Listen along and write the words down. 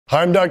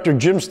Hi, I'm Dr.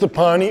 Jim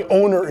Stoppani,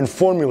 owner and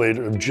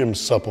formulator of JYM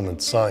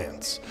Supplement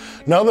Science.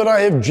 Now that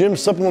I have JYM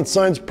Supplement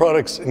Science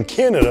products in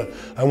Canada,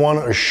 I want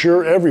to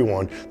assure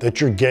everyone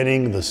that you're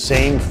getting the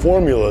same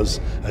formulas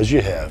as you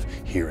have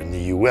here in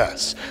the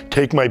US.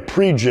 Take my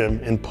Pre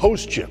JYM and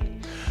Post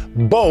JYM.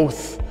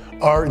 Both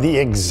are the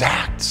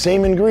exact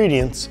same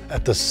ingredients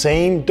at the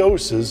same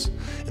doses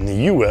in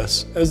the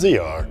US as they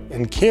are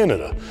in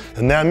Canada.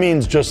 And that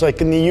means just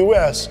like in the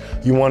US,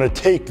 you want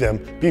to take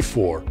them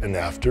before and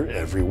after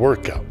every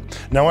workout.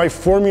 Now I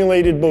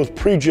formulated both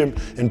Pre JYM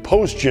and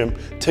Post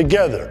JYM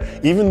together.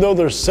 Even though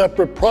they're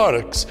separate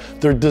products,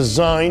 they're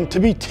designed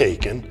to be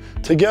taken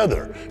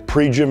together.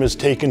 Pre JYM is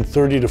taken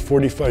 30 to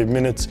 45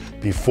 minutes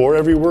before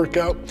every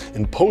workout,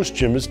 and Post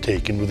JYM is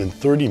taken within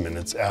 30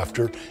 minutes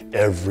after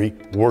every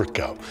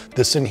workout.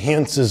 This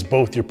enhances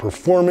both your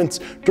performance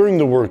during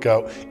the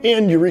workout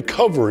and your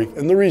recovery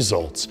and the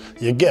results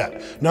you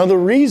get. Now the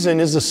reason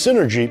is the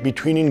synergy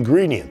between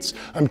ingredients.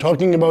 I'm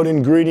talking about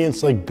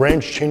ingredients like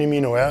branched chain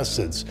amino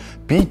acids,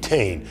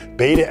 betaine,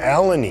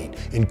 beta-alanine,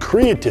 and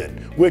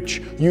creatine,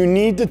 which you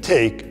need to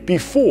take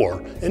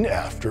before and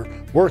after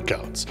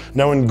workouts.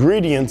 Now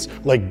ingredients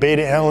like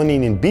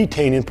beta-alanine and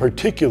betaine in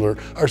particular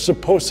are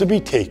supposed to be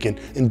taken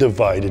in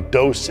divided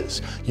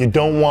doses. You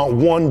don't want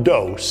one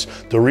dose.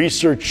 The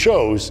research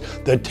shows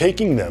that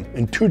taking them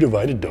in 2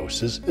 divided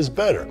doses is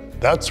better.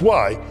 That's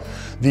why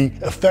the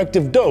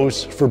effective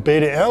dose for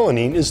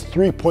beta-alanine is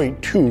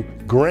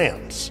 3.2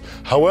 grams.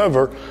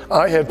 However,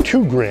 I have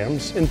 2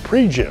 grams in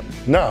Pre JYM.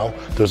 Now,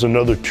 there's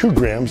another 2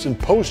 grams in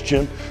Post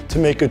JYM to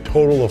make a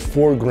total of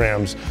 4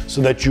 grams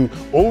so that you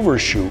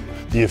overshoot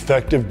the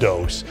effective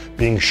dose,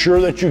 being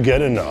sure that you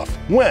get enough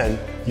when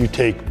you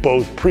take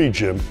both Pre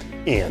JYM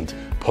and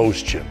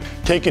Post JYM.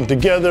 Taken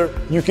together,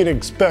 you can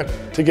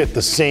expect to get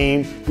the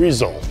same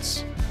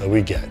results that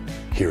we get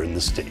here in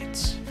the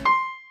States.